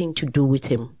nothing to do with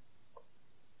him.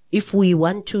 If we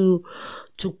want to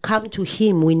come to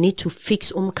him, we need to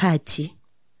fix Umkati.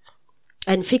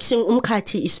 And fixing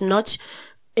Umkati is not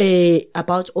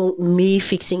about me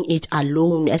fixing it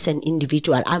alone as an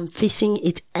individual. I'm fixing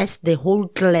it as the whole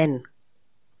clan.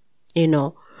 You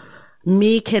know,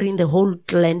 me carrying the whole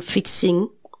clan, fixing,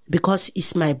 because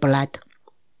it's my blood.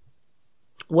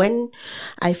 When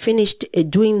I finished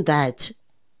doing that,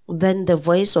 then the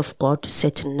voice of God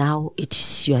said, now it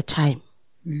is your time.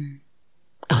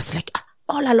 I was like,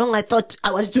 all along I thought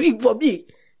I was doing for me.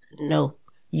 No,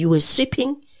 you were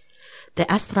sweeping the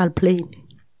astral plane.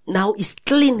 Now it's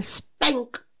clean,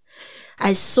 spank.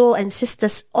 I saw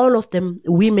ancestors, all of them,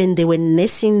 women, they were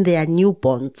nursing their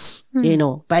newborns, you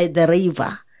know, by the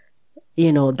river,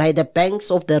 you know, by the banks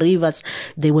of the rivers.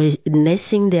 They were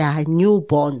nursing their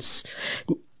newborns.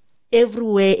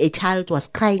 Everywhere a child was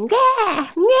crying,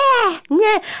 yeah, yeah,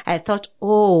 yeah. I thought,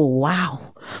 oh,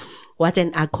 wow, what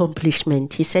an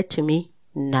accomplishment. He said to me,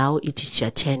 now it is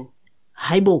your turn.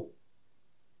 Haibo.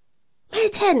 My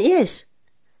turn, yes.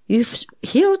 You've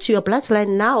healed your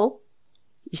bloodline now.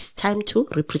 It's time to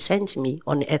represent me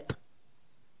on earth.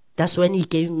 That's when he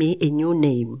gave me a new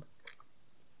name.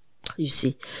 You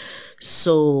see.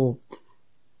 So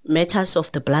matters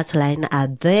of the bloodline are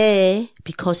there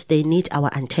because they need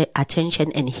our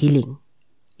attention and healing.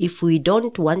 If we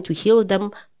don't want to heal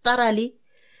them thoroughly,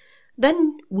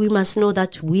 then we must know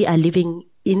that we are living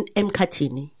in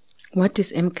Mkatini. What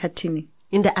is Mkatini?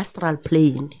 In the astral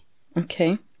plane.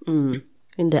 Okay.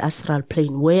 In the astral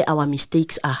plane, where our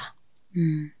mistakes are.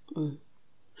 And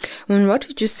what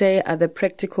would you say are the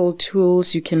practical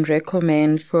tools you can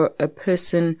recommend for a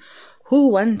person who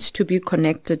wants to be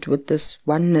connected with this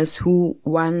oneness, who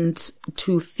wants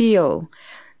to feel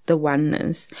the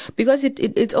oneness? Because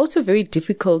it's also very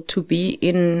difficult to be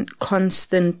in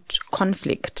constant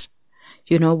conflict,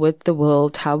 you know, with the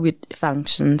world, how it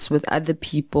functions, with other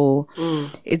people.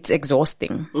 It's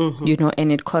exhausting, you know,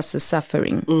 and it causes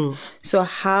suffering. So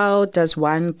how does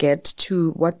one get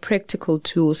to, what practical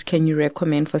tools can you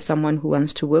recommend for someone who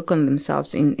wants to work on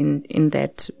themselves in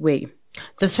that way?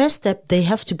 The first step, they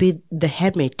have to be the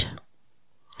hermit.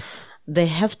 They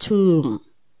have to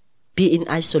be in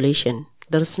isolation.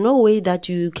 There's no way that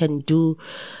you can do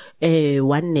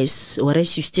oneness,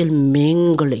 whereas you're still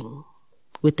mingling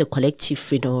with the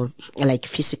collective, you know, like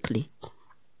physically.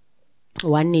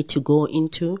 One need to go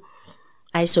into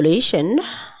isolation,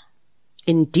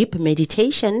 in deep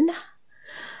meditation,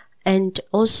 and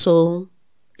also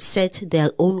set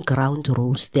their own ground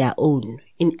rules, their own,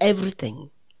 in everything.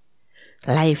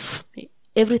 Life,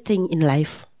 everything in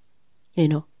life, you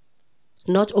know,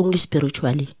 not only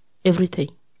spiritually, everything.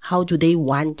 How do they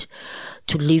want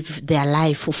to live their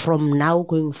life from now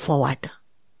going forward?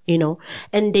 You know,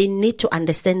 and they need to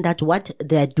understand that what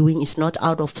they're doing is not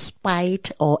out of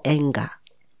spite or anger.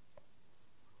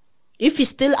 If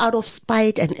it's still out of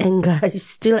spite and anger, it's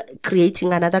still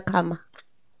creating another karma.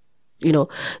 You know,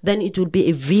 then it will be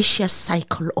a vicious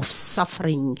cycle of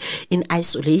suffering in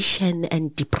isolation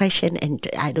and depression and,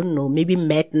 I don't know, maybe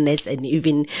madness and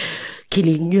even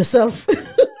killing yourself.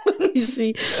 You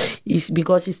see, it's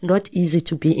because it's not easy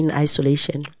to be in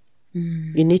isolation.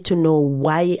 You need to know,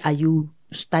 why are you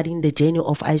starting the journey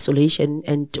of isolation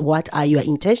and what are your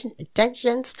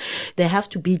intentions? They have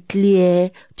to be clear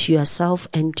to yourself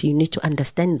and you need to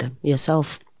understand them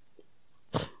yourself.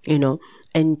 You know,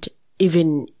 and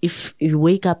even if you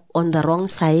wake up on the wrong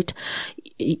side,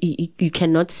 you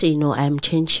cannot say, no, I'm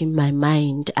changing my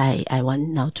mind. I want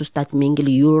now to start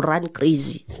mingling. You'll run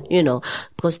crazy, you know,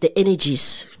 because the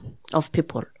energies of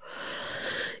people,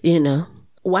 you know,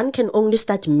 one can only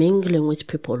start mingling with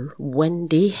people when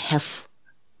they have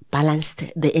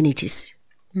balanced the energies.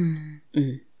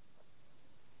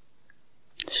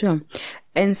 Sure.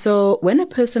 And so when a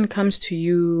person comes to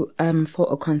you for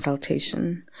a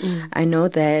consultation, I know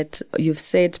that you've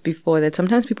said before that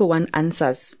sometimes people want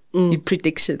answers,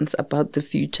 predictions about the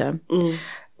future.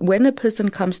 When a person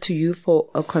comes to you for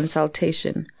a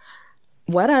consultation,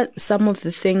 what are some of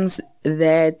the things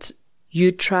that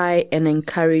you try and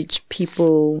encourage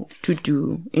people to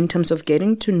do in terms of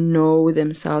getting to know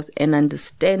themselves and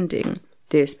understanding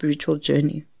their spiritual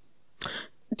journey?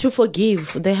 To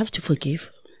forgive. They have to forgive.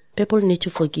 People need to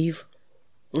forgive.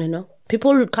 You know,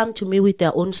 people will come to me with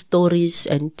their own stories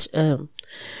and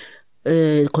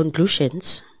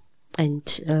conclusions, and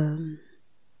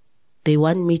they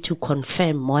want me to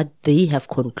confirm what they have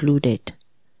concluded.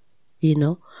 You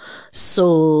know,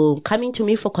 so coming to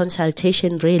me for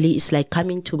consultation really is like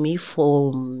coming to me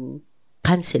for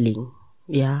counseling.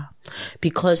 Yeah,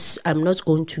 because I'm not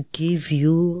going to give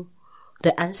you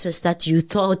the answers that you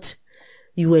thought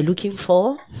you were looking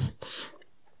for.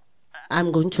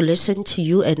 I'm going to listen to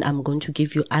you and I'm going to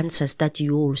give you answers that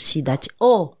you will see that,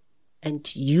 oh,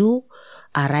 and you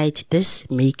alright, this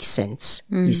makes sense,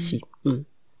 you see.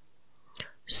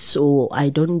 So I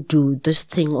don't do this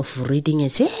thing of reading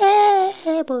and say,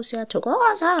 hey,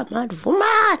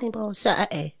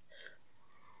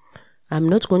 I'm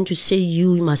not going to say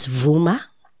you must vuma.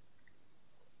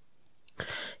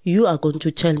 You are going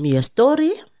to tell me a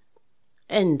story,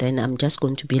 and then I'm just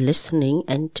going to be listening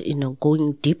and,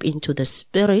 going deep into the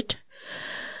spirit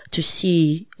to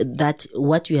see that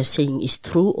what you are saying is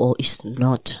true or is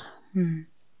not.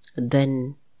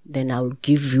 Then I'll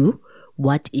give you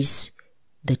what is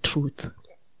the truth,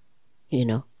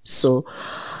 So,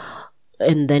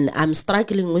 and then I'm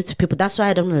struggling with people. That's why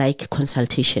I don't like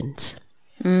consultations.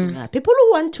 People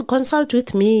who want to consult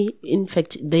with me, in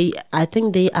fact, I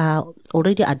think they are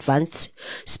already advanced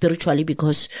spiritually,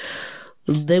 because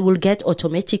they will get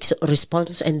automatic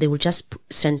response and they will just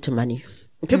send money.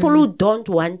 People who don't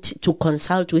want to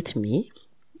consult with me,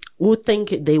 who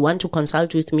think they want to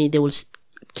consult with me, they will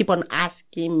keep on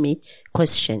asking me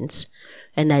questions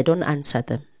and I don't answer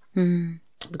them.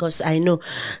 Because I know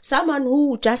someone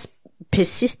who just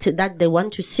persists that they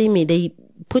want to see me, they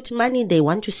put money, they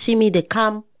want to see me, they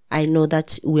come, I know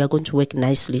that we are going to work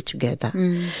nicely together,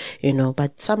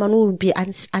 but someone who will be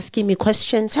asking me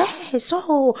questions, hey,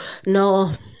 so,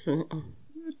 no,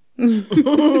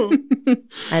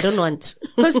 I don't want.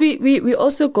 Because we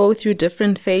also go through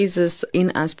different phases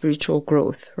in our spiritual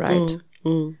growth, right?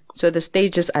 So the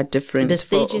stages are different. The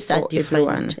stages are different.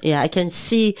 Everyone. Yeah, I can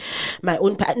see my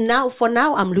own path. For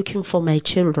now, I'm looking for my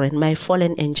children, my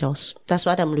fallen angels. That's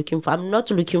what I'm looking for. I'm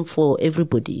not looking for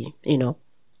everybody,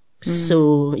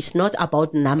 So it's not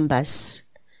about numbers.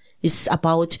 It's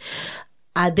about,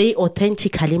 are they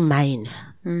authentically mine?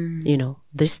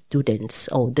 These students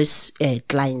or these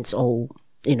clients or,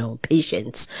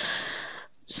 patients.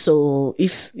 So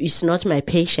if it's not my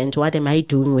patient, what am I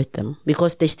doing with them?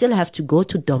 Because they still have to go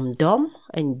to Dom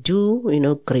and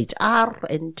do, grade R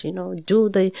and, do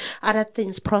the other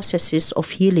things, processes of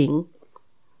healing.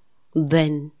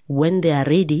 Then when they are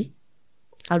ready,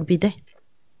 I'll be there.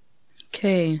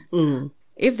 Okay.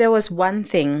 If there was one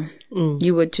thing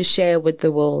you were to share with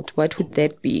the world, what would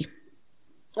that be?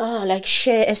 Like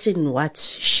share as in what?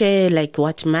 Share like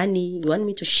what? Money? You want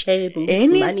me to share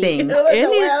anything?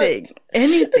 Money?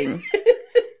 Anything.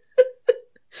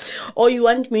 Or you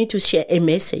want me to share a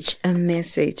message? A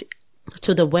message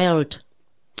to the world.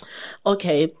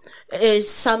 Okay.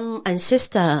 Some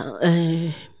ancestor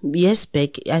years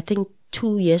back, I think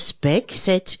 2 years back,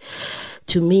 said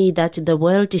to me that the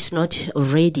world is not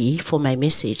ready for my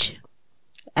message.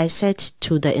 I said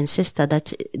to the ancestor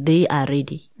that they are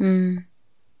ready.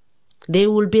 They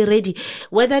will be ready.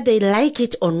 Whether they like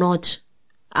it or not,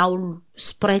 I'll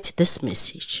spread this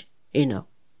message,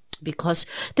 because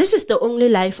this is the only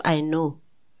life I know,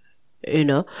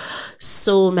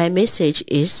 So my message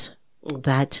is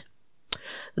that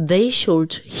they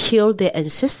should heal their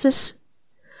ancestors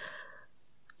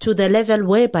to the level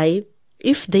whereby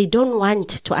if they don't want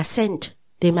to ascend,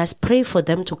 they must pray for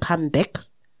them to come back,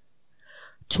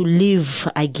 to live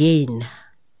again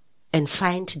and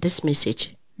find this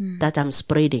message that I'm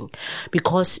spreading.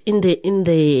 Because in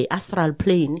the astral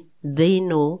plane, they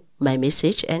know my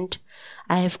message, and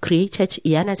I have created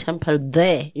Iana Temple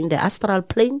there in the astral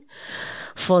plane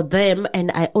for them.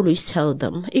 And I always tell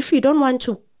them, if you don't want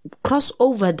to cross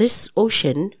over this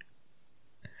ocean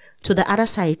to the other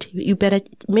side, you better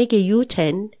make a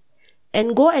U-turn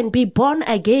and go and be born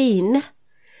again.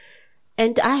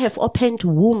 And I have opened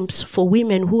wombs for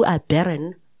women who are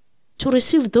barren to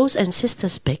receive those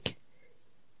ancestors back.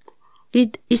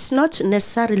 It is not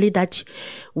necessarily that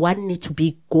one needs to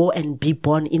go and be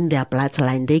born in their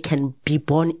bloodline. They can be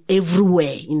born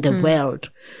everywhere in the world.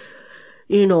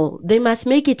 They must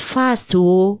make it fast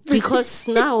too, because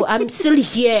now I'm still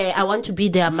here. I want to be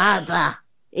their mother,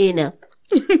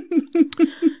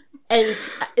 And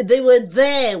they were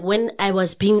there when I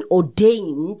was being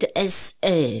ordained as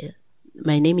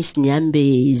my name is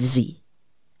Nyambezi.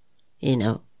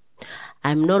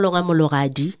 I'm no longer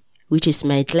Moloradi, which is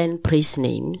my clan praise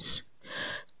names.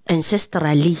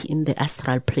 Ancestrally in the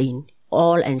astral plane,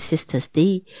 all ancestors,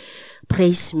 they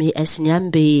praise me as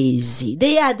Nyambezi.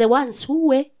 They are the ones who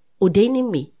were ordaining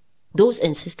me. Those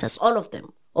ancestors, all of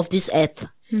them, of this earth.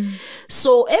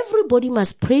 So everybody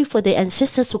must pray for their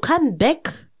ancestors to come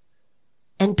back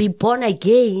and be born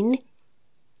again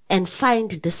and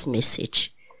find this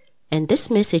message. And this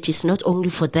message is not only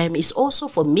for them, it's also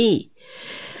for me.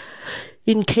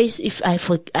 In case if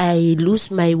I lose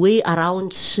my way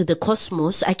around the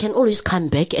cosmos, I can always come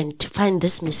back and find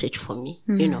this message for me,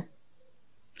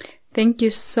 Thank you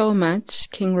so much,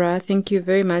 King Ra. Thank you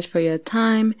very much for your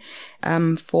time,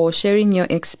 for sharing your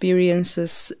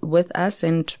experiences with us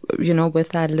and,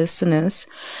 with our listeners.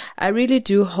 I really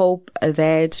do hope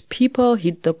that people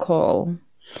heed the call,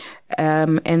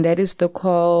 and that is the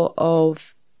call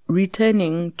of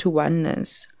returning to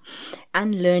oneness,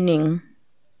 unlearning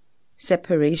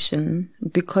separation,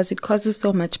 because it causes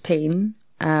so much pain,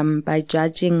 by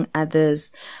judging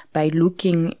others, by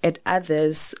looking at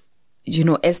others,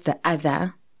 as the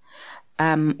other.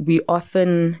 We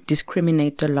often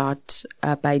discriminate a lot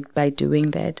by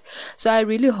doing that. So I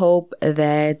really hope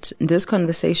that this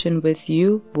conversation with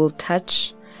you will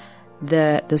touch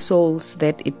the souls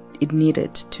that it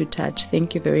needed to touch.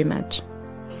 Thank you very much.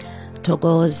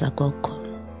 Togoza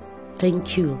Gogo.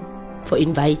 Thank you for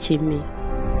inviting me.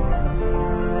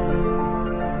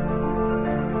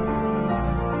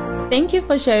 Thank you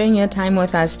for sharing your time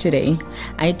with us today.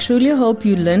 I truly hope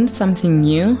you learned something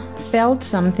new, felt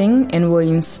something, and were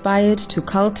inspired to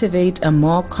cultivate a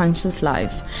more conscious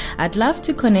life. I'd love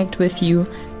to connect with you,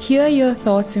 hear your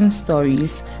thoughts and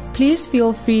stories. Please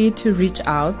feel free to reach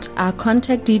out. Our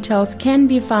contact details can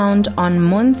be found on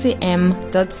moncm.co.za.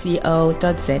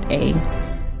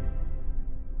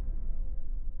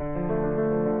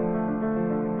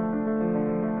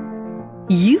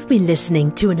 You've been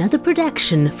listening to another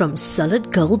production from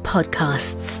Solid Gold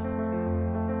Podcasts.